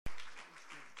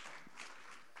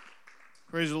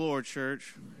Praise the Lord,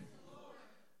 church.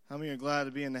 How many are glad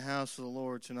to be in the house of the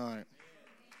Lord tonight?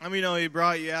 How many know He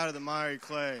brought you out of the miry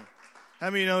clay? How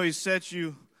many know He set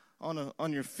you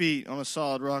on your feet on a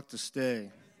solid rock to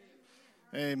stay?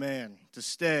 Amen. To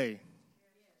stay.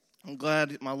 I'm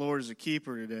glad my Lord is a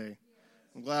keeper today.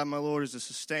 I'm glad my Lord is a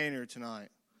sustainer tonight.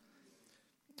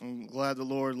 I'm glad the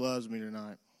Lord loves me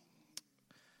tonight.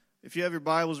 If you have your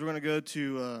Bibles, we're going to go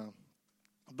to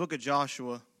the book of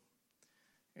Joshua.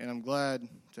 And I'm glad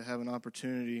to have an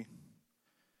opportunity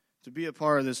to be a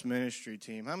part of this ministry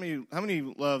team. How many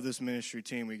love this ministry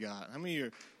team we got? How many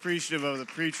are appreciative of the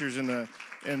preachers and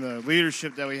the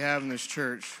leadership that we have in this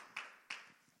church?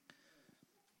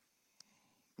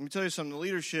 Let me tell you something. The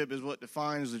leadership is what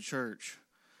defines the church.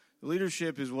 The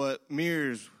leadership is what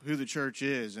mirrors who the church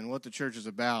is and what the church is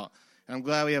about. And I'm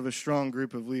glad we have a strong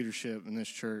group of leadership in this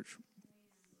church.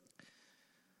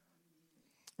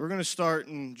 We're going to start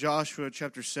in Joshua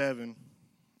chapter 7,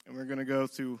 and we're going to go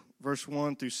through verse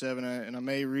 1 through 7, and I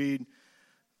may read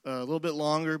a little bit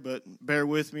longer, but bear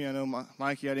with me. I know,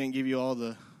 Mikey, I didn't give you all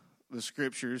the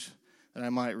scriptures that I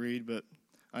might read, but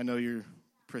I know you're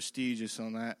prestigious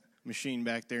on that machine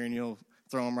back there, and you'll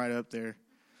throw them right up there.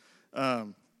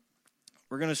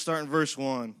 We're going to start in verse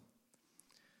 1. It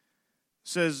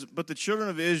says, "But the children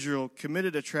of Israel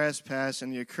committed a trespass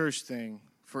and the accursed thing,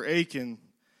 for Achan,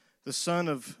 the son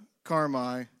of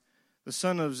Carmi, the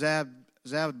son of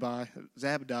Zabdi,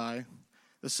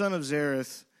 the son of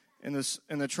Zereth, in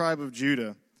the tribe of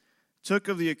Judah, took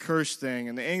of the accursed thing,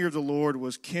 and the anger of the Lord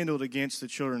was kindled against the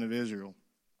children of Israel.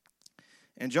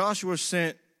 And Joshua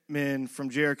sent men from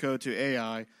Jericho to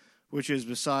Ai, which is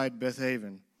beside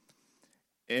Bethaven,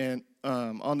 and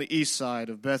on the east side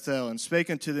of Bethel, and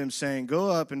spake unto them, saying, Go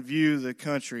up and view the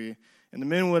country. And the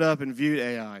men went up and viewed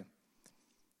Ai.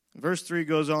 Verse 3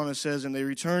 goes on and says, And they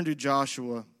returned to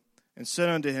Joshua and said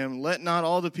unto him, Let not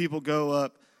all the people go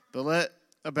up, but let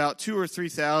about 2,000 or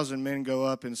 3,000 men go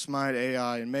up and smite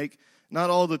Ai, and make not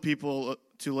all the people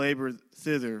to labor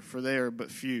thither, for they are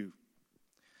but few.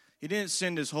 He didn't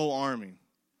send his whole army.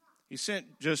 He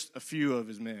sent just a few of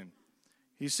his men.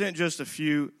 He sent just a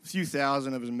few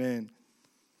thousand of his men.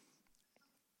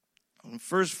 And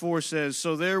verse 4 says,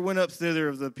 So there went up thither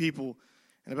of the people,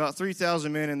 and about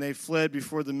 3,000 men, and they fled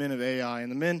before the men of Ai.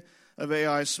 And the men of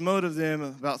Ai smote of them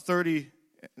about 30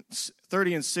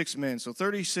 and 6 men. So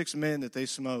 36 men that they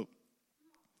smote.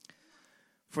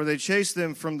 For they chased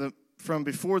them from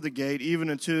before the gate,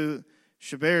 even unto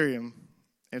Shebarim,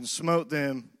 and smote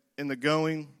them in the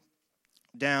going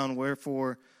down,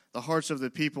 wherefore the hearts of the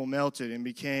people melted and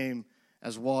became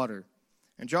as water.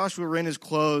 And Joshua rent his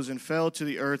clothes and fell to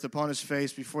the earth upon his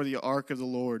face before the ark of the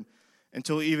Lord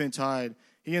until eventide,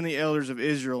 he and the elders of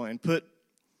Israel, and put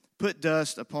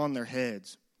dust upon their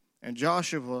heads. And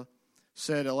Joshua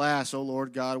said, Alas, O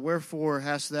Lord God, wherefore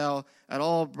hast thou at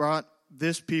all brought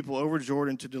this people over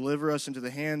Jordan to deliver us into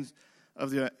the hands of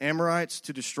the Amorites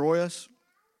to destroy us?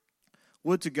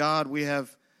 Would to God we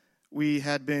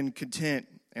had been content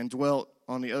and dwelt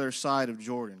on the other side of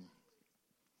Jordan.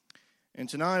 And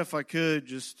tonight, if I could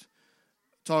just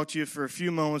talk to you for a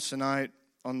few moments tonight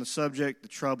on the subject, the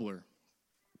troubler.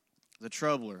 The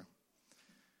troubler.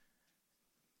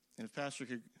 And if Pastor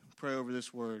could pray over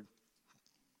this word.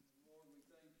 Lord, we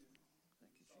thank you.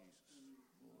 Thank you,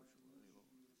 Jesus. Lord, you praise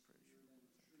you. Thank you,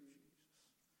 Jesus.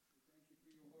 Thank you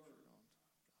for your word.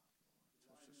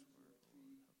 Touch this word,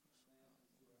 Lord. Help us, God.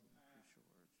 Lord, preach your word,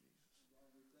 Jesus.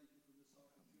 God, we thank you for this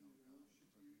opportunity to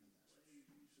worship you, praise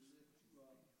you, to lift you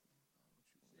up.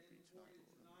 Stand before you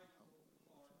tonight with open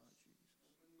hearts,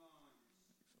 open minds.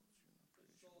 The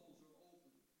souls are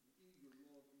open and eager,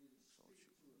 Lord, for you to speak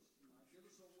to us tonight. Give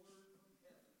us a word from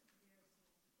heaven,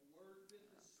 a word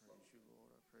fitly spoken. Praise you,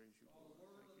 Lord. I praise you, God, a Lord.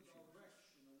 word Thank of you, Jesus.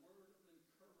 direction, a word of encouragement.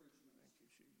 Thank you,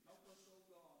 Jesus. Help us, oh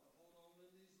God, to hold on in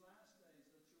these last days.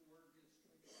 Let your word get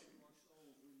straight to our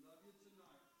souls. We love you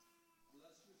tonight.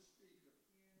 Bless your speaker.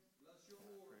 Bless your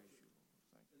orator. Praise you,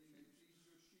 Lord. Thank That you, he may Jesus.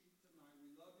 feed your sheep tonight.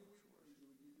 We love you, we praise you,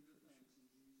 we give you the thanks in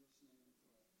Jesus' name we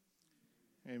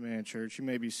pray. Amen, church. You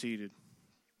may be seated.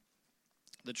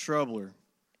 The troubler.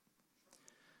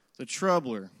 The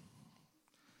troubler.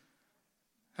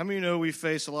 How many know we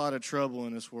face a lot of trouble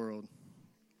in this world?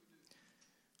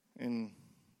 And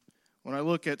when I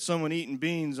look at someone eating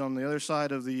beans on the other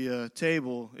side of the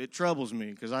table, it troubles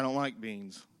me because I don't like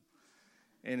beans.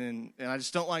 And I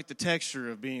just don't like the texture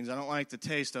of beans. I don't like the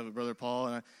taste of it, Brother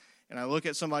Paul. And I look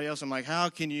at somebody else, I'm like, how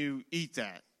can you eat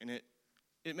that? And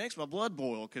it makes my blood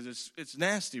boil because it's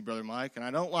nasty, Brother Mike, and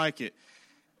I don't like it.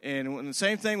 And the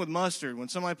same thing with mustard. When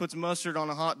somebody puts mustard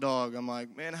on a hot dog, I'm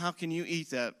like, man, how can you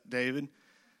eat that, David?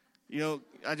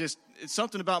 it's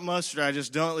something about mustard.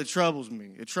 It troubles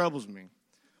me. It troubles me.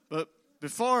 But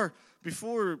before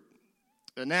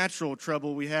a natural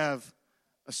trouble, we have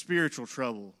a spiritual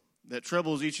trouble that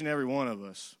troubles each and every one of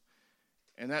us.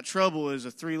 And that trouble is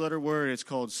a 3-letter word. It's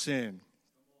called sin.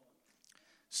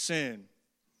 Sin.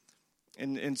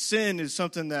 And sin is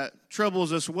something that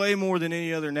troubles us way more than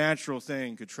any other natural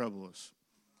thing could trouble us.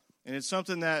 And it's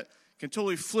something that can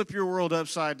totally flip your world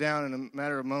upside down in a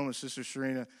matter of moments, Sister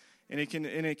Serena. And it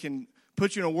can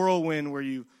put you in a whirlwind where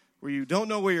you don't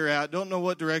know where you're at, don't know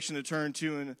what direction to turn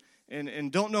to,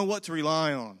 and don't know what to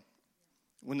rely on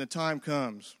when the time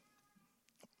comes.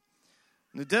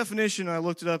 And the definition, I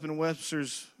looked it up in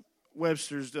Webster's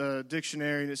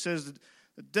dictionary, and it says that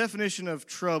the definition of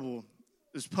trouble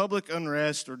is public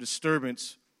unrest or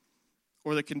disturbance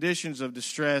or the conditions of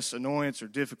distress, annoyance, or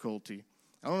difficulty.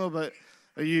 I don't know about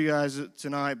you guys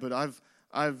tonight, but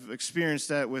I've experienced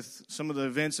that with some of the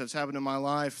events that's happened in my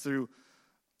life through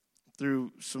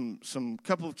some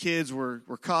couple of kids were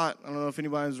caught. I don't know if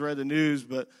anybody's read the news,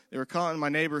 but they were caught in my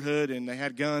neighborhood, and they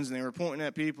had guns, and they were pointing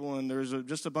at people, and there was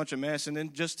just a bunch of mess. And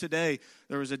then just today,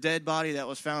 there was a dead body that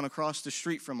was found across the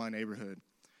street from my neighborhood.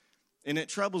 And it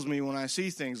troubles me when I see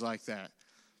things like that.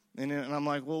 And I'm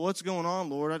like, well, what's going on,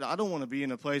 Lord? I don't want to be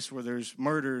in a place where there's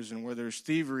murders and where there's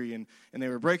thievery. And they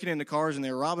were breaking into cars, and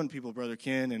they were robbing people, Brother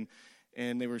Ken,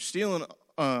 and they were stealing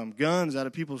guns out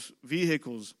of people's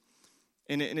vehicles.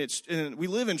 And we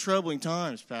live in troubling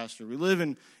times, Pastor. We live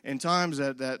in times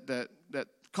that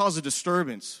cause a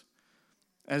disturbance.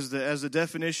 As the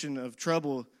definition of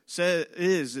trouble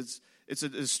is, it's a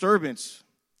disturbance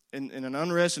and an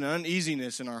unrest and an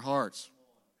uneasiness in our hearts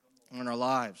and in our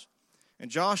lives. And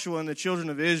Joshua and the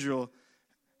children of Israel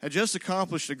had just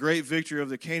accomplished a great victory of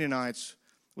the Canaanites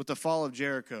with the fall of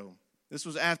Jericho. This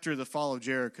was after the fall of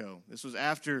Jericho. This was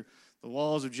after the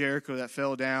walls of Jericho that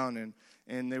fell down,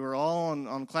 and they were all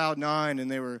on cloud 9, and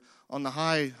they were on the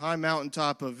high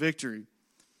mountaintop of victory.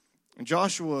 And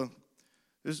Joshua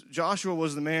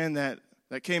was the man that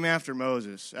came after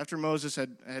Moses. After Moses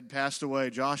had passed away,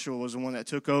 Joshua was the one that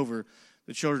took over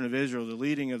the children of Israel, the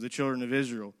leading of the children of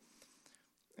Israel.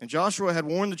 And Joshua had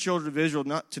warned the children of Israel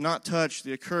not to touch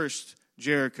the accursed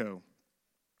Jericho.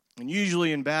 And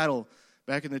usually in battle,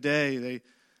 back in the day,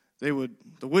 the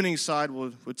winning side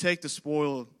would take the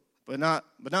spoil, but not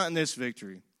in this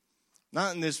victory.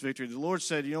 Not in this victory. The Lord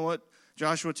said, you know what,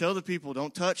 Joshua, tell the people,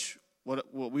 don't touch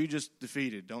what we just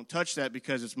defeated. Don't touch that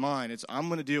because it's mine. I'm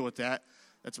going to deal with that.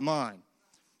 That's mine.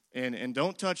 And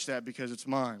don't touch that because it's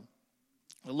mine.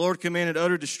 The Lord commanded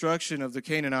utter destruction of the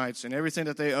Canaanites and everything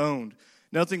that they owned.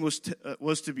 Nothing was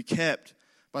to be kept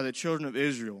by the children of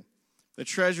Israel. The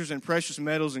treasures and precious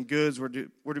metals and goods were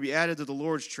to be added to the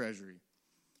Lord's treasury.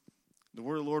 The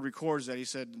word of the Lord records that. He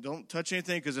said, don't touch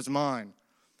anything because it's mine.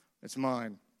 It's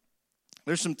mine.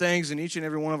 There's some things in each and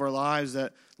every one of our lives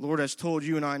that the Lord has told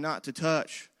you and I not to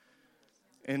touch.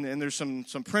 And there's some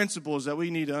principles that we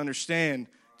need to understand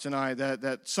tonight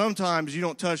that sometimes you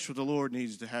don't touch what the Lord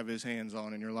needs to have his hands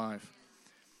on in your life.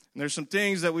 And there's some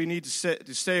things that we need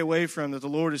to stay away from that the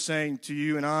Lord is saying to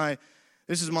you and I,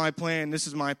 this is my plan, this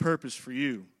is my purpose for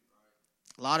you.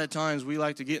 A lot of times we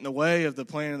like to get in the way of the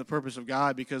plan and the purpose of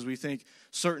God because we think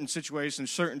certain situations,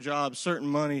 certain jobs, certain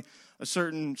money, a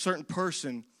certain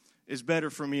person is better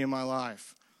for me in my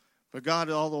life. But God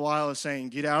all the while is saying,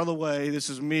 get out of the way, this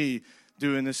is me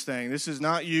doing this thing. This is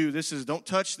not you, don't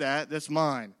touch that, that's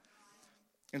mine.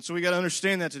 And so we got to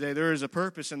understand that today. There is a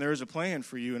purpose and there is a plan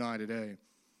for you and I today.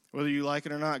 Whether you like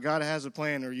it or not, God has a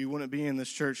plan or you wouldn't be in this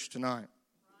church tonight.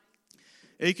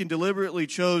 Achan deliberately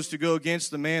chose to go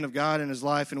against the man of God in his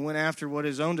life and went after what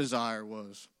his own desire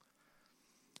was.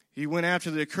 He went after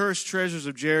the accursed treasures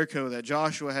of Jericho that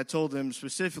Joshua had told them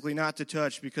specifically not to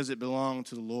touch because it belonged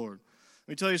to the Lord.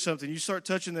 Let me tell you something. You start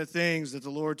touching the things that the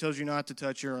Lord tells you not to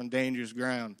touch, you're on dangerous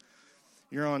ground.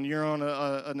 You're on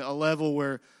a level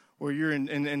where you're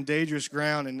in dangerous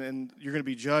ground and you're going to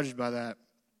be judged by that.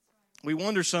 We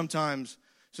wonder sometimes,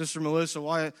 Sister Melissa,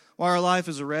 why our life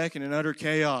is a wreck and in utter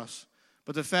chaos.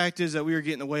 But the fact is that we are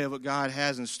getting in the way of what God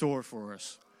has in store for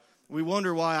us. We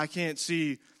wonder why I can't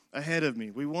see ahead of me.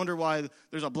 We wonder why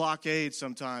there's a blockade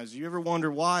sometimes. You ever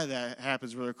wonder why that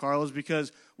happens, Brother Carlos?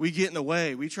 Because we get in the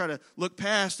way. We try to look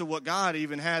past to what God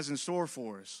even has in store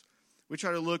for us. We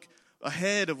try to look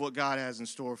ahead of what God has in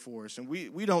store for us. And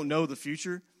we don't know the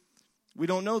future. We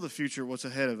don't know the future, what's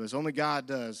ahead of us. Only God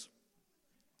does.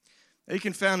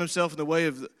 Achan found himself in the way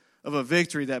of a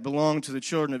victory that belonged to the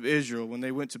children of Israel when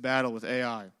they went to battle with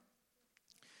Ai.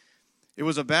 It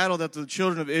was a battle that the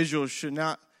children of Israel should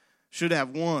have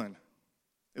won.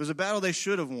 It was a battle they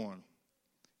should have won.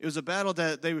 It was a battle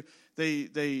that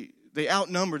they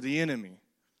outnumbered the enemy.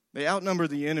 They outnumbered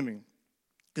the enemy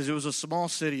because it was a small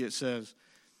city, it says.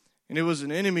 And it was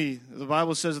an enemy. The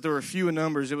Bible says that there were few in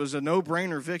numbers. It was a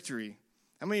no-brainer victory.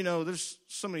 How many know there's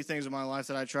so many things in my life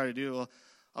that I try to do? Well,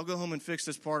 I'll go home and fix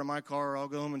this part of my car. Or I'll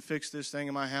go home and fix this thing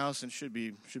in my house, and should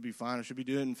be fine. I should be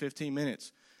doing it in 15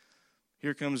 minutes.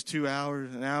 Here comes 2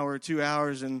 hours, an hour, 2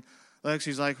 hours, and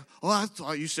Lexi's like, "Oh, I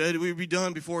thought you said we'd be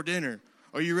done before dinner.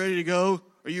 Are you ready to go?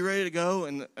 Are you ready to go?"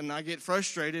 And I get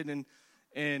frustrated,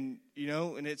 and you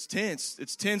know, and it's tense.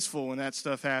 It's tenseful when that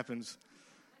stuff happens.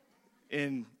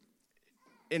 And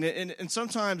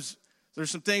sometimes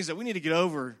there's some things that we need to get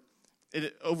over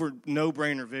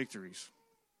no-brainer victories.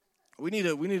 We need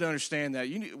to understand that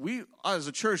we as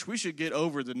a church, we should get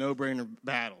over the no-brainer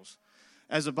battles.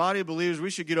 As a body of believers, we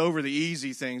should get over the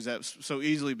easy things that so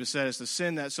easily beset us, the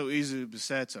sin that so easily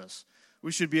besets us.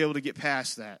 We should be able to get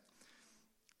past that.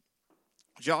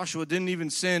 Joshua didn't even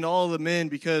send all the men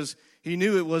because he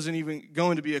knew it wasn't even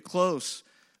going to be a close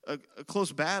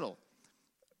battle.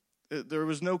 There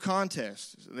was no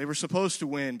contest. They were supposed to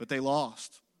win, but they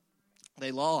lost.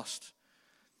 They lost.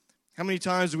 How many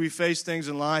times do we face things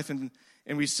in life and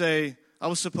we say, "I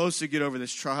was supposed to get over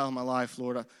this trial in my life,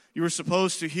 Lord. You were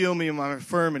supposed to heal me in my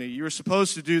infirmity. You were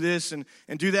supposed to do this and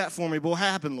do that for me. But what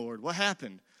happened, Lord? What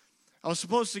happened? I was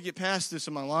supposed to get past this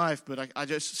in my life, but I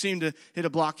just seem to hit a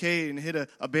blockade and hit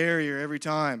a barrier every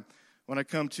time when I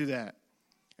come to that."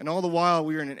 And all the while,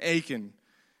 we are in an Achan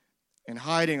and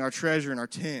hiding our treasure in our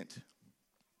tent.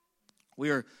 We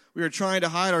are trying to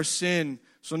hide our sin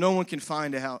so no one can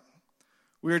find it out.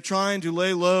 We are trying to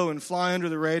lay low and fly under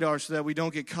the radar so that we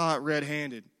don't get caught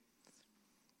red-handed.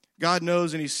 God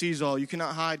knows and He sees all. You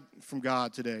cannot hide from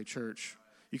God today, church.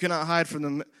 You cannot hide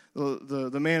from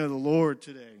the man of the Lord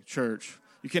today, church.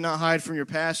 You cannot hide from your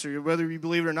pastor. Whether you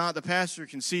believe it or not, the pastor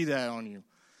can see that on you.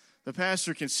 The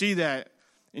pastor can see that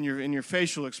in your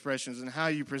facial expressions and how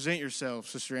you present yourself,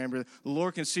 Sister Amber. The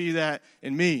Lord can see that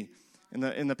in me, and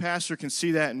the pastor can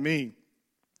see that in me.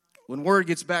 When word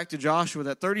gets back to Joshua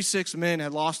that 36 men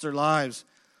had lost their lives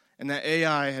and that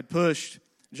Ai had pushed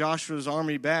Joshua's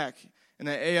army back and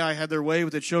that Ai had their way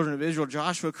with the children of Israel,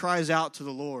 Joshua cries out to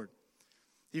the Lord.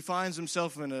 He finds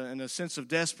himself in a sense of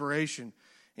desperation,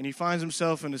 and he finds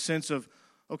himself in a sense of,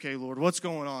 "Okay, Lord, what's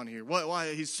going on here?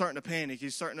 Why?" He's starting to panic.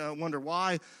 He's starting to wonder,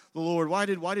 "Why, the Lord? Why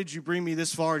did you bring me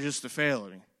this far just to fail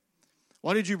me?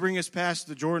 Why did you bring us past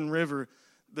the Jordan River,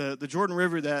 the Jordan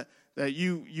River that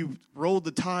you rolled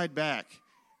the tide back,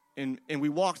 and we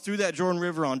walked through that Jordan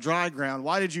River on dry ground?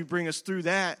 Why did you bring us through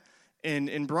that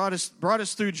and brought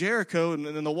us through Jericho, and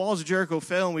then the walls of Jericho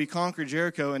fell, and we conquered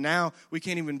Jericho, and now we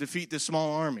can't even defeat this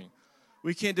small army.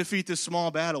 We can't defeat this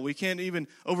small battle. We can't even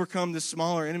overcome this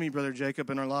smaller enemy, Brother Jacob,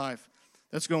 in our life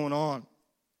that's going on."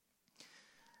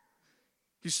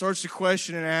 He starts to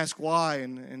question and ask why,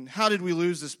 and how did we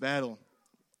lose this battle?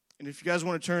 And if you guys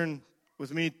want to turn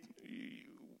with me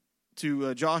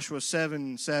to Joshua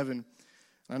 7:7,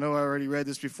 I know I already read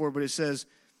this before, but it says,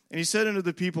 "And he said unto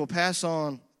the people, pass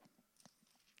on."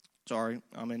 Sorry,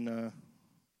 I'm in the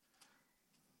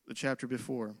chapter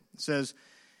before. It says,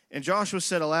 "And Joshua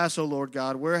said, Alas, O Lord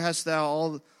God, where hast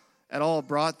thou at all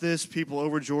brought this people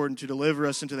over Jordan to deliver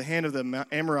us into the hand of the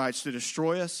Amorites to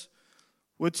destroy us?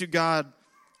 Would to God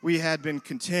we had been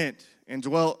content and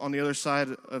dwelt on the other side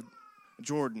of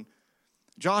Jordan."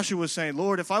 Joshua was saying,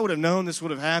 "Lord, if I would have known this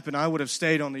would have happened, I would have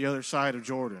stayed on the other side of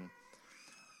Jordan."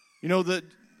 You know,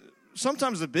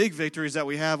 sometimes the big victories that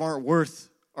we have aren't worth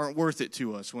it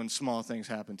to us when small things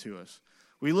happen to us.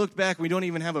 We look back, we don't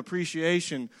even have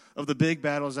appreciation of the big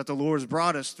battles that the Lord has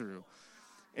brought us through.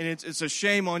 And it's a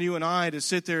shame on you and I to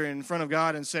sit there in front of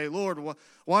God and say, "Lord,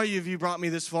 why have you brought me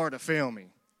this far to fail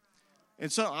me?"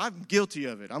 And so I'm guilty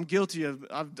of it.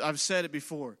 I've said it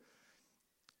before.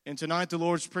 And tonight the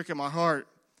Lord's pricking my heart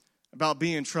about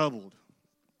being troubled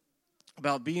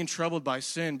by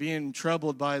sin, being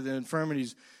troubled by the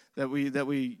infirmities that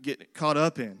we get caught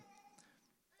up in.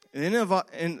 In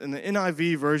the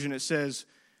NIV version, it says,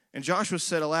 "And Joshua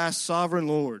said, Alas, sovereign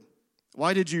Lord,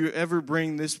 why did you ever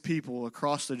bring this people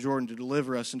across the Jordan to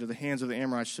deliver us into the hands of the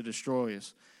Amorites to destroy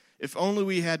us? If only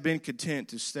we had been content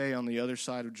to stay on the other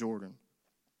side of Jordan."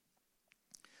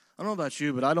 I don't know about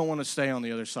you, but I don't want to stay on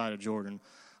the other side of Jordan.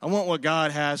 I want what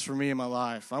God has for me in my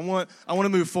life. I want to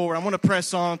move forward. I want to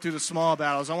press on through the small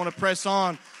battles. I want to press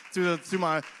on through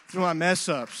my mess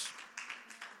ups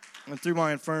and through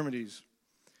my infirmities.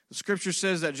 The scripture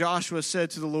says that Joshua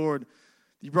said to the Lord,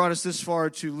 "You brought us this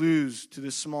far to lose to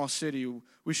this small city.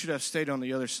 We should have stayed on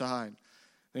the other side."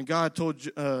 Then God told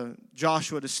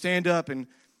Joshua to stand up, and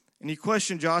he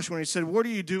questioned Joshua, and he said, "What are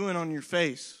you doing on your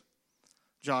face?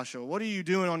 Joshua, what are you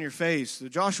doing on your face?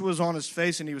 Joshua was on his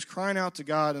face, and he was crying out to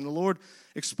God, and the Lord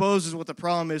exposes what the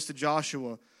problem is to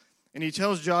Joshua. And he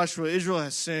tells Joshua, Israel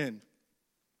has sinned.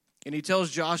 And he tells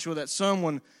Joshua that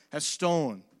someone has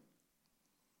stolen.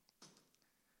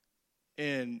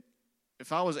 And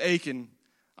if I was Achan,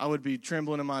 I would be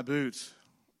trembling in my boots,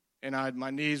 and my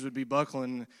knees would be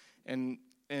buckling. And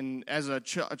as a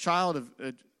child of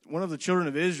one of the children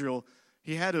of Israel,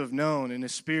 he had to have known in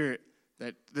his spirit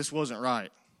that this wasn't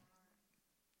right.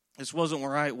 This wasn't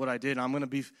right what I did. I'm going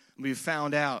to be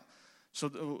found out. So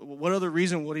what other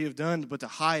reason would he have done but to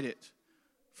hide it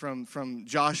from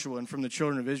Joshua and from the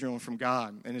children of Israel and from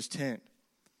God in his tent?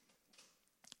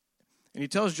 And he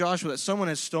tells Joshua that someone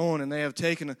has stolen, and they have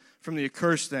taken from the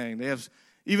accursed thing. They have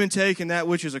even taken that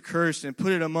which is accursed and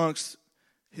put it amongst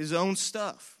his own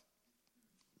stuff.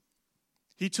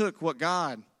 He took what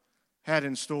God had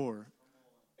in store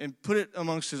and put it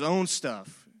amongst his own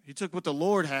stuff. He took what the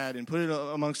Lord had and put it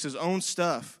amongst his own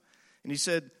stuff. And he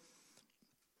said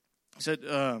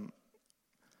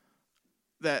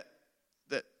that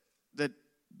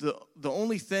the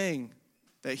only thing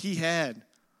that he had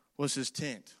was his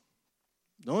tent.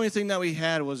 The only thing that we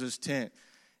had was his tent.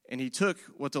 And he took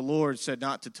what the Lord said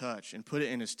not to touch and put it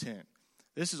in his tent.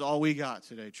 This is all we got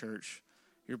today, church.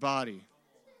 Your body,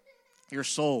 your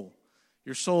soul.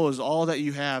 Your soul is all that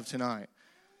you have tonight.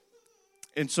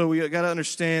 And so we got to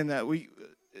understand that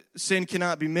sin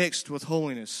cannot be mixed with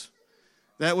holiness.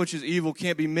 That which is evil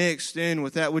can't be mixed in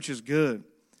with that which is good.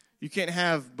 You can't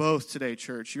have both today,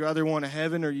 church. You either want a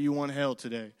heaven or you want hell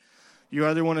today. You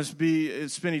either want to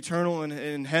spend eternal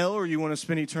in hell or you want to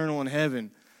spend eternal in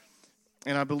heaven.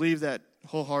 And I believe that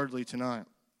wholeheartedly tonight.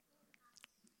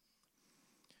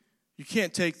 You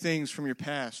can't take things from your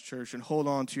past, church, and hold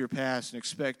on to your past and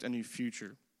expect a new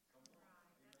future.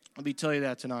 Let me tell you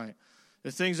that tonight.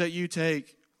 The things that you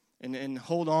take and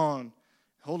hold on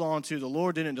to, the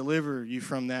Lord didn't deliver you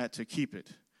from that to keep it,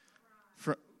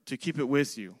 to keep it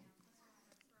with you.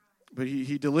 But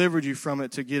He delivered you from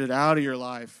it to get it out of your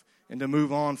life and to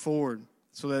move on forward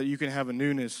so that you can have a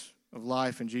newness of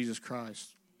life in Jesus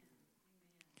Christ.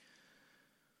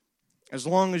 As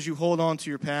long as you hold on to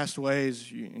your past ways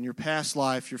and your past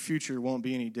life, your future won't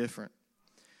be any different.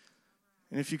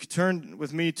 And if you could turn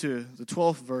with me to the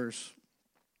 12th verse,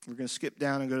 we're going to skip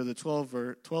down and go to the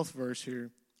 12th verse here.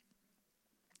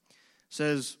 It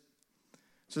says,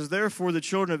 therefore the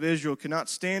children of Israel could not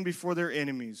stand before their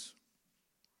enemies,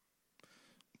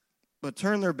 but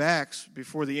turned their backs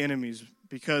before the enemies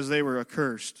because they were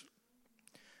accursed.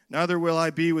 Neither will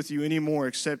I be with you any more,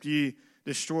 except ye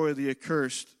destroy the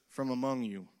accursed from among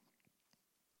you.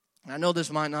 I know this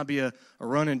might not be a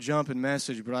run and jump and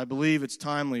message, but I believe it's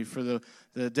timely for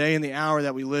the day and the hour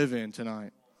that we live in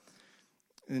tonight.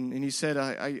 And he said,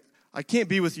 I can't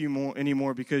be with you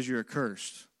anymore because you're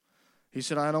accursed. He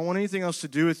said, I don't want anything else to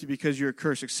do with you because you're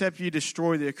accursed, except you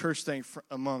destroy the accursed thing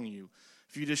among you.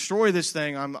 If you destroy this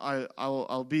thing,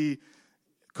 I'll be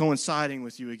coinciding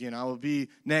with you again. I will be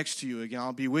next to you again.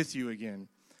 I'll be with you again.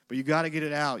 But you got to get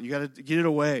it out. You got to get it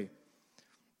away.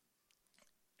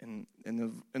 And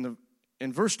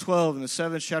in verse 12, in the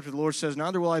 7th chapter, the Lord says,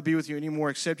 neither will I be with you anymore,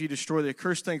 except you destroy the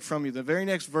accursed thing from you. The very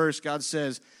next verse, God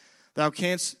says, thou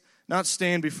canst not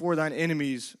stand before thine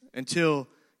enemies until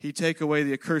he take away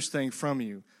the accursed thing from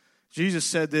you. Jesus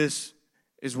said this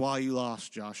is why you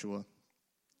lost, Joshua.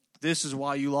 This is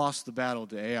why you lost the battle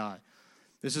to Ai.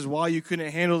 This is why you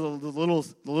couldn't handle the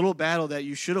little battle that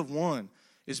you should have won,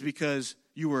 is because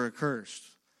you were accursed.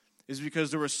 Is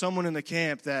because there was someone in the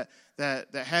camp that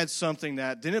had something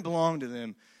that didn't belong to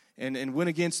them and went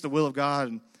against the will of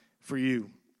God for you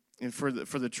and for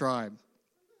the tribe.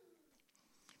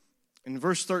 In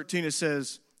verse 13 it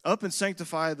says, up and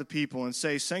sanctify the people, and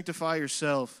say, sanctify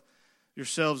yourselves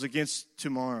against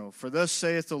tomorrow. For thus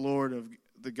saith the Lord of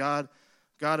the God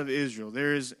of Israel,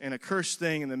 there is an accursed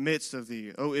thing in the midst of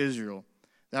thee, O Israel.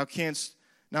 Thou canst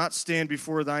not stand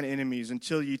before thine enemies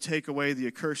until ye take away the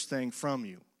accursed thing from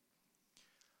you.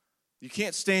 You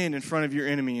can't stand in front of your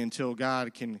enemy until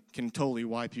God can totally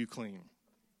wipe you clean.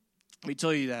 Let me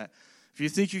tell you that. If you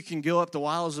think you can go up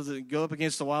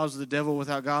against the wiles of the devil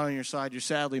without God on your side, you're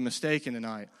sadly mistaken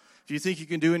tonight. If you think you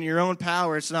can do it in your own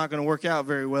power, it's not going to work out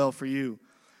very well for you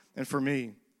and for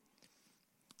me.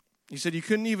 He said, you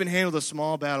couldn't even handle the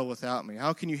small battle without me.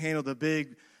 How can you handle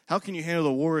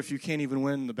the war if you can't even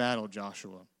win the battle,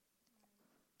 Joshua?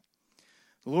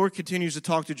 The Lord continues to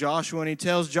talk to Joshua, and he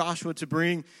tells Joshua to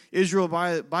bring Israel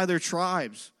by their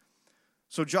tribes.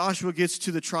 So Joshua gets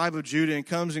to the tribe of Judah and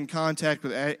comes in contact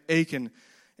with Achan,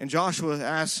 and Joshua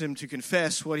asks him to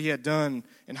confess what he had done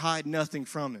and hide nothing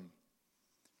from him.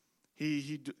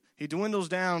 He he dwindles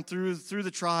down through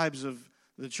the tribes of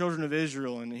the children of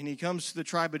Israel, and he comes to the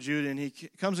tribe of Judah, and he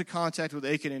comes in contact with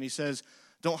Achan, and he says,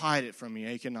 "Don't hide it from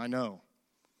me, Achan, I know.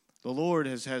 The Lord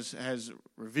has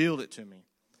revealed it to me,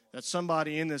 that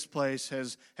somebody in this place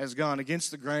has gone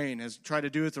against the grain, has tried to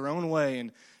do it their own way,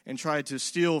 and tried to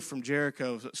steal from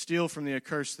Jericho, steal from the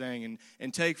accursed thing,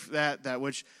 and take that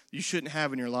which you shouldn't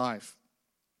have in your life."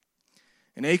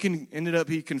 And Achan ended up,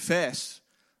 he confessed.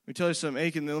 Let me tell you something,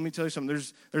 Achan, let me tell you something.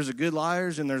 There's a good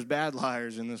liars and there's bad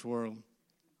liars in this world.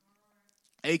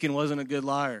 Achan wasn't a good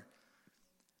liar.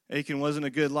 Achan wasn't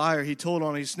a good liar. He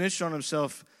snitched on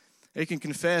himself. Achan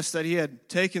confessed that he had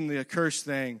taken the accursed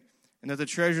thing and that the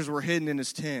treasures were hidden in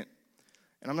his tent.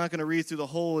 And I'm not going to read through the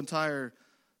whole entire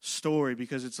story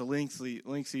because it's a lengthy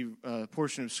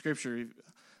portion of Scripture. I'm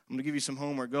going to give you some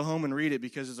homework. Go home and read it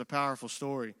because it's a powerful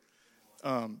story.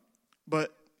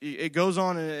 But it goes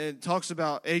on and it talks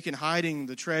about Achan hiding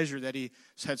the treasure that he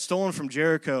had stolen from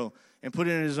Jericho and put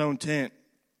it in his own tent.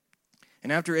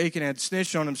 And after Achan had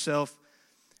snitched on himself,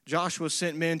 Joshua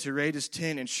sent men to raid his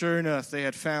tent, and sure enough, they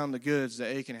had found the goods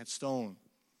that Achan had stolen.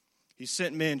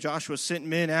 Joshua sent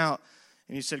men out,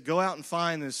 and he said, "Go out and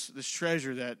find this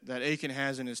treasure that Achan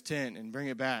has in his tent and bring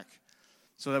it back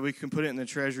so that we can put it in the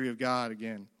treasury of God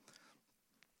again."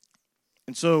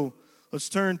 And so let's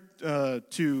turn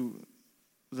to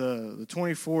the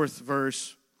 24th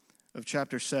verse of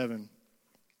chapter 7.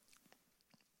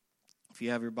 If you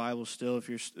have your Bible still,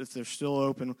 if they're still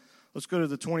open, let's go to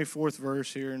the 24th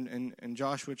verse here in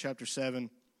Joshua chapter 7.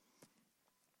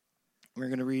 We're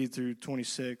going to read through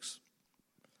 26.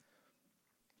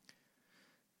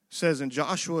 It says, "And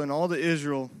Joshua and all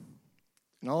Israel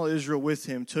with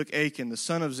him took Achan, the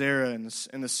son of Zerah,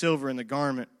 and the silver and the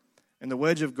garment, and the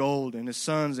wedge of gold, and his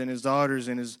sons and his daughters,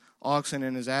 and his oxen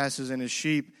and his asses, and his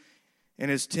sheep,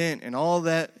 and his tent, and all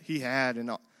that he had,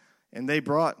 and they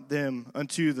brought them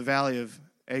unto the valley of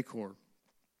Achor.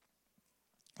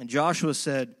 And Joshua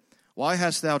said, Why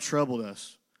hast thou troubled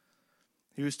us?"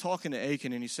 He was talking to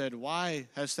Achan, and he said, "Why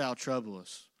hast thou troubled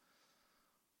us?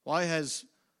 Why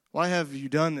have you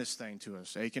done this thing to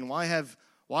us, Achan? Why have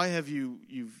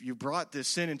you brought this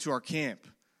sin into our camp?"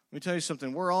 Let me tell you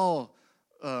something. We're all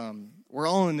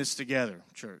in this together,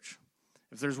 church.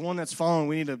 If there's one that's fallen,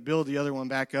 we need to build the other one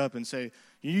back up and say,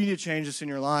 "You need to change this in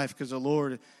your life because the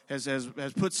Lord has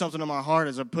put something on my heart,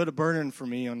 has put a burden for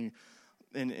me on you."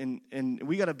 And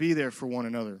we got to be there for one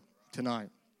another tonight.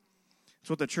 That's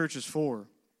what the church is for.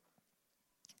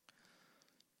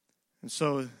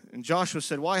 And Joshua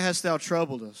said, "Why hast thou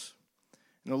troubled us?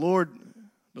 And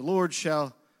the Lord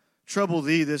shall trouble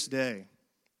thee this day."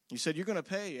 He said, "You're going to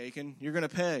pay, Achan. You're going to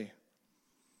pay."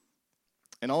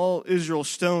 And all Israel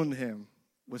stoned him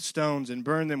with stones and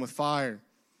burned them with fire.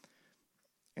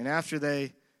 And after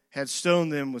they had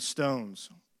stoned them with stones.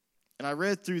 And I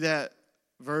read through that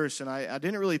verse, and I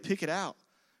didn't really pick it out,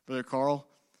 Brother Carl.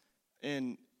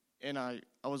 And I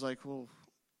was like, well,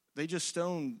 they just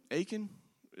stoned Achan?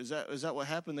 Is that what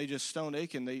happened? They just stoned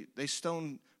Achan. They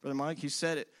stoned, Brother Mike, he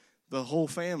said it, the whole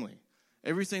family.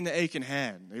 Everything that Achan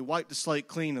had. They wiped the slate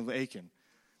clean of Achan.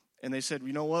 And they said,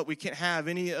 you know what? We can't have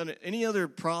any other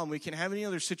problem. We can't have any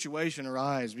other situation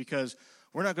arise because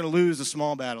we're not going to lose the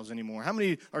small battles anymore. How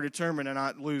many are determined to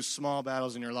not lose small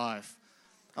battles in your life?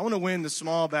 I want to win the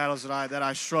small battles that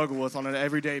I struggle with on an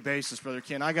everyday basis, Brother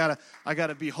Ken. I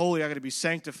gotta be holy. I gotta be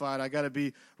sanctified. I gotta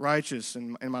be righteous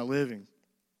in my living.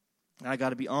 And I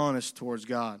gotta be honest towards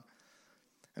God.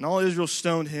 And all Israel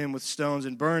stoned him with stones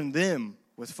and burned them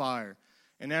with fire.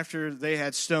 And after they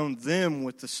had stoned them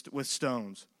with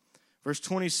stones. Verse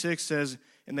 26 says,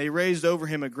 "And they raised over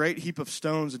him a great heap of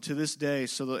stones unto this day,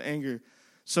 so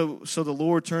the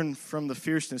Lord turned from the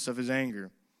fierceness of his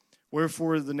anger.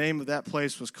 Wherefore the name of that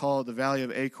place was called the Valley of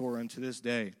Achor unto this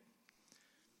day.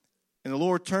 And the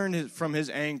Lord turned from his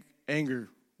anger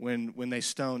when they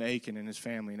stoned Achan and his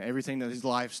family and everything that his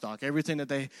livestock, everything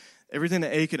that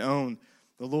Achan owned.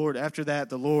 After that,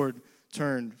 the Lord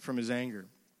turned from his anger.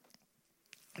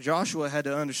 Joshua had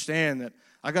to understand that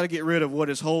I got to get rid of what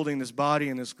is holding this body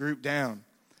and this group down.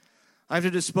 I have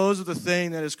to dispose of the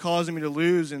thing that is causing me to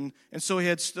lose. And so he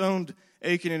had stoned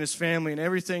Achan and his family and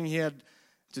everything he had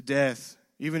to death,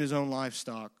 even his own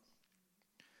livestock.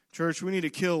 Church, we need to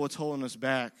kill what's holding us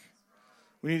back.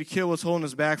 We need to kill what's holding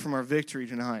us back from our victory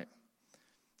tonight.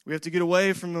 We have to get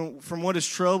away from what is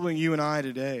troubling you and I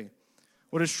today.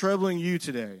 What is troubling you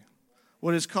today?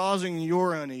 What is causing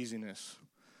your uneasiness?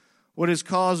 What is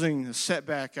causing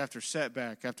setback after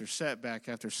setback after setback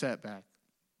after setback?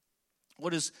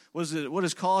 What is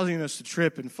causing us to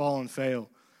trip and fall and fail?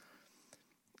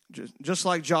 Just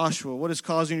like Joshua, what is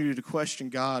causing you to question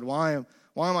God? Why am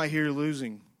I here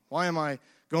losing? Why am I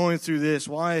going through this?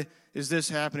 Why is this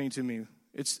happening to me?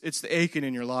 It's the Achan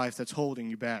in your life that's holding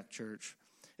you back, church.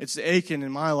 It's the Achan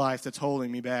in my life that's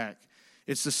holding me back.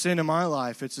 It's the sin in my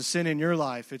life. It's the sin in your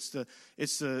life. It's the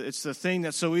thing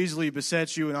that so easily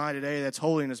besets you and I today that's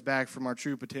holding us back from our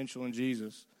true potential in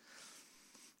Jesus.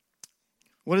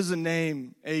 What does the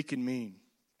name Achan mean?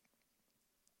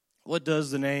 What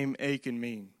does the name Achan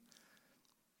mean?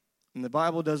 And the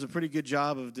Bible does a pretty good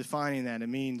job of defining that. It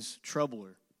means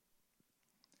troubler.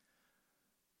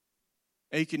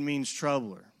 Achan means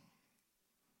troubler.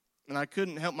 And I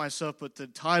couldn't help myself but to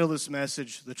title this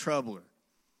message, The Troubler.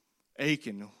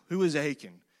 Achan. Who is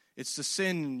Achan? It's the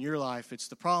sin in your life. It's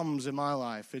the problems in my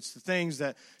life. It's the things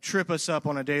that trip us up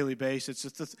on a daily basis.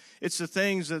 It's the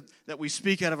things that we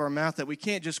speak out of our mouth that we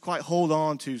can't just quite hold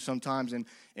on to sometimes and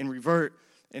revert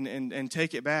and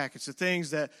take it back. It's the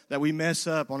things that we mess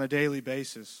up on a daily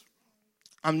basis.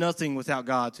 I'm nothing without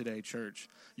God today, church.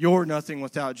 You're nothing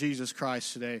without Jesus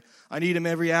Christ today. I need Him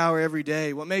every hour, every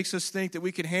day. What makes us think that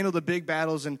we can handle the big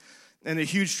battles and the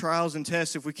huge trials and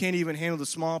tests if we can't even handle the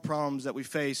small problems that we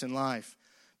face in life?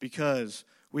 Because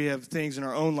we have things in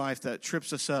our own life that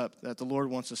trips us up that the Lord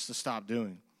wants us to stop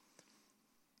doing.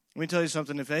 Let me tell you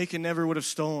something. If Achan never would have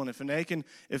stolen, if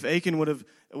Achan would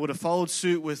have followed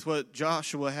suit with what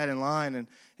Joshua had in line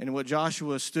and what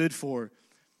Joshua stood for,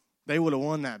 they would have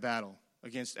won that battle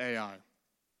against Ai.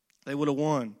 They would have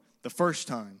won the first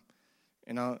time.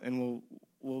 And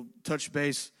we'll touch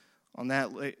base on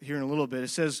that here in a little bit. It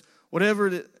says, whatever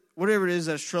it is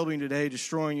that's troubling you today,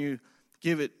 destroying you,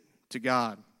 give it to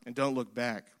God and don't look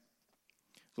back.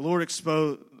 The Lord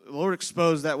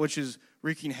expose that which is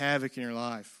wreaking havoc in your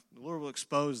life. The Lord will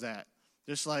expose that.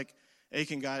 Just like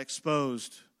Achan got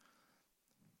exposed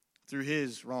through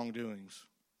his wrongdoings.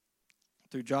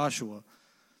 Through Joshua.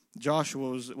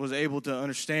 Joshua was able to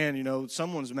understand,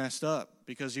 someone's messed up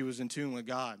because he was in tune with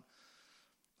God.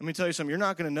 Let me tell you something. You're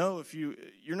not going to know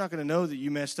that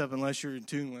you messed up unless you're in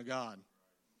tune with God.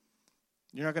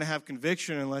 You're not going to have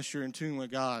conviction unless you're in tune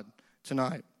with God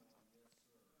tonight.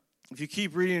 If you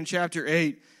keep reading in chapter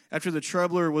 8, after the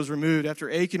troubler was removed,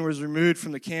 after Achan was removed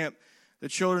from the camp, the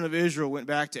children of Israel went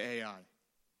back to Ai.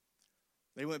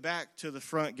 They went back to the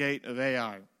front gate of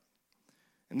Ai.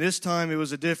 And this time it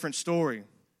was a different story.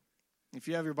 If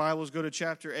you have your Bibles, go to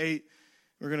chapter 8.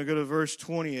 We're going to go to verse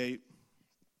 28.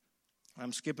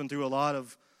 I'm skipping through a lot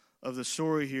of the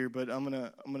story here, but I'm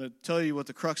going to tell you what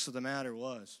the crux of the matter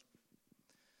was.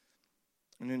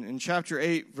 And in chapter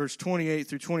 8, verse 28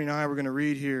 through 29, we're going to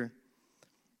read here.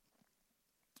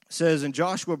 It says, "And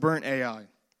Joshua burnt Ai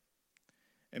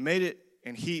and made it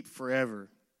an heap forever."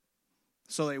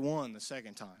 So they won the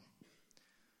second time.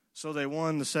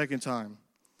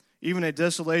 Even a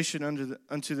desolation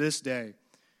unto this day.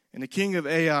 And the king of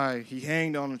Ai he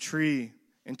hanged on a tree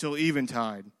until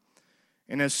eventide.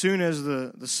 And as soon as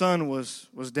the sun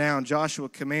was down, Joshua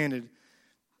commanded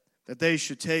that they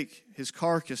should take his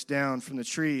carcass down from the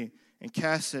tree and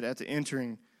cast it at the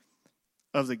entering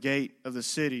of the gate of the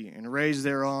city, and raise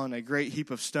thereon a great heap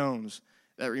of stones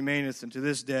that remaineth unto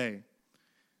this day.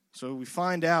 So we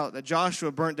find out that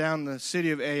Joshua burnt down the city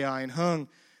of Ai and hung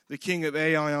the king of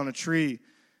Ai on a tree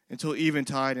until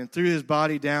eventide, and threw his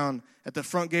body down at the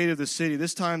front gate of the city.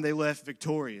 This time they left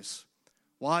victorious.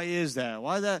 Why is that?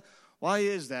 Why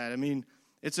is that? I mean,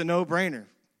 it's a no-brainer.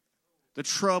 The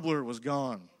troubler was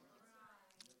gone.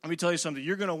 Let me tell you something.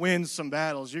 You're going to win some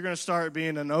battles. You're going to start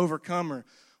being an overcomer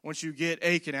once you get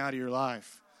Achan out of your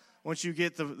life. Once you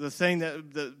get the thing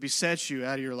that besets you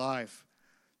out of your life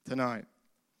tonight.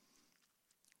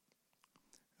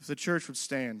 If the church would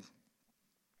stand.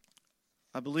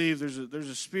 I believe there's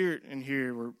a spirit in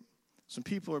here where some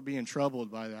people are being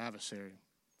troubled by the adversary.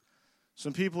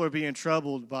 Some people are being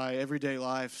troubled by everyday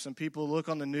life. Some people look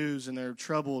on the news and they're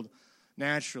troubled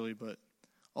naturally, but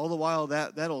all the while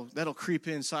that'll creep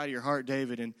inside of your heart,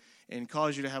 David, and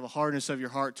cause you to have a hardness of your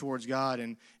heart towards God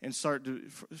and start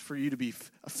for you to be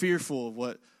fearful of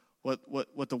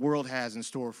what the world has in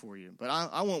store for you. But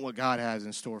I want what God has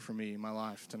in store for me in my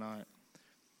life tonight.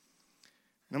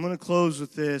 And I'm going to close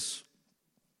with this.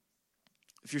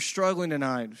 If you're struggling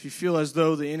tonight, if you feel as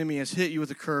though the enemy has hit you with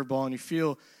a curveball and you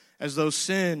feel as though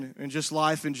sin and just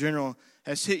life in general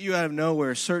has hit you out of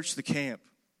nowhere, search the camp.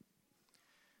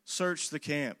 Search the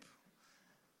camp.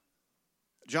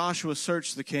 Joshua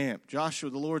searched the camp. The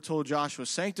Lord told Joshua,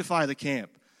 sanctify the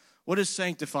camp. What does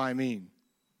sanctify mean?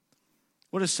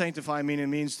 What does sanctify mean? It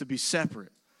means to be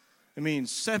separate. It means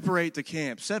separate the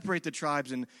camp, separate the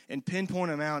tribes and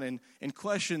pinpoint them out and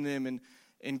question them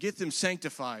and get them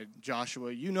sanctified,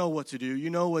 Joshua. You know what to do. You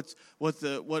know what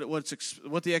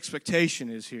the expectation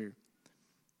is here.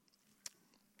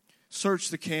 search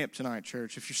the camp tonight,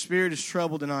 church. If your spirit is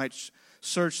troubled tonight,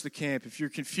 search the camp. If you're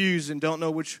confused and don't know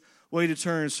which way to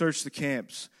turn, search the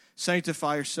camps.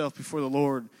 Sanctify yourself before the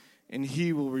Lord, and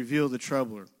He will reveal the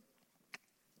troubler.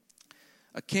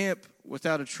 A camp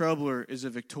without a troubler is a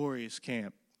victorious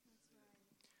camp.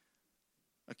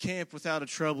 A camp without a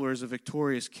troubler is a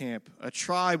victorious camp. A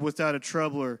tribe without a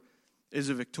troubler is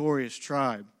a victorious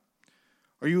tribe.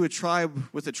 Are you a tribe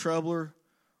with a troubler?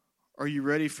 Are you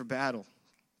ready for battle?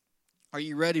 Are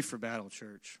you ready for battle,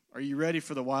 church? Are you ready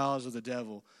for the wiles of the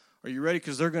devil? Are you ready?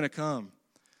 Because they're going to come.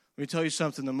 Let me tell you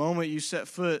something. The moment you set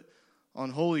foot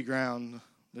on holy ground,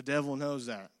 the devil knows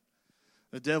that.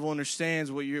 The devil understands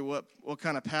what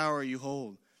kind of power you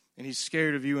hold. And he's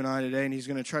scared of you and I today, and he's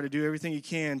going to try to do everything he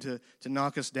can to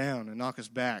knock us down and knock us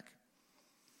back.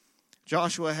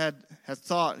 Joshua had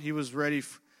thought he was ready,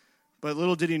 but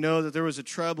little did he know that there was a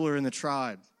troubler in the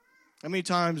tribe. How many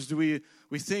times do we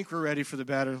think we're ready for the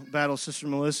battle, Sister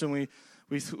Melissa, and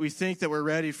we think that we're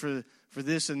ready for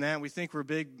this and that. We think we're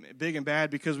big and bad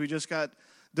because we just got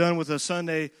done with a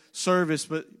Sunday service,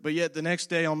 but yet the next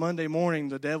day on Monday morning,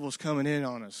 the devil's coming in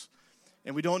on us.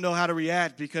 And we don't know how to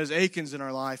react because Achan's in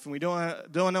our life. And we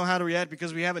don't know how to react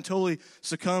because we haven't totally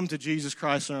succumbed to Jesus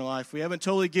Christ in our life. We haven't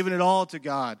totally given it all to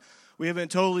God. We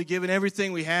haven't totally given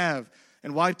everything we have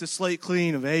and wiped the slate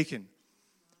clean of Achan.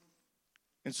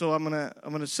 And so I'm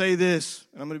gonna say this,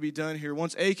 and I'm going to be done here.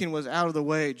 Once Achan was out of the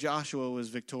way, Joshua was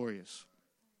victorious.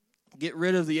 Get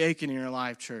rid of the Achan in your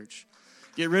life, church.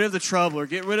 Get rid of the troubler.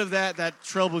 Get rid of that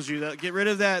troubles you. Get rid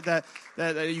of that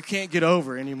you can't get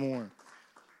over anymore.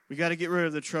 We got to get rid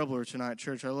of the troubler tonight,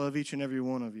 church. I love each and every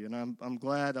one of you, and I'm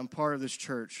glad I'm part of this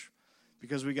church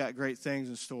because we got great things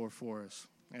in store for us.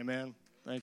 Amen.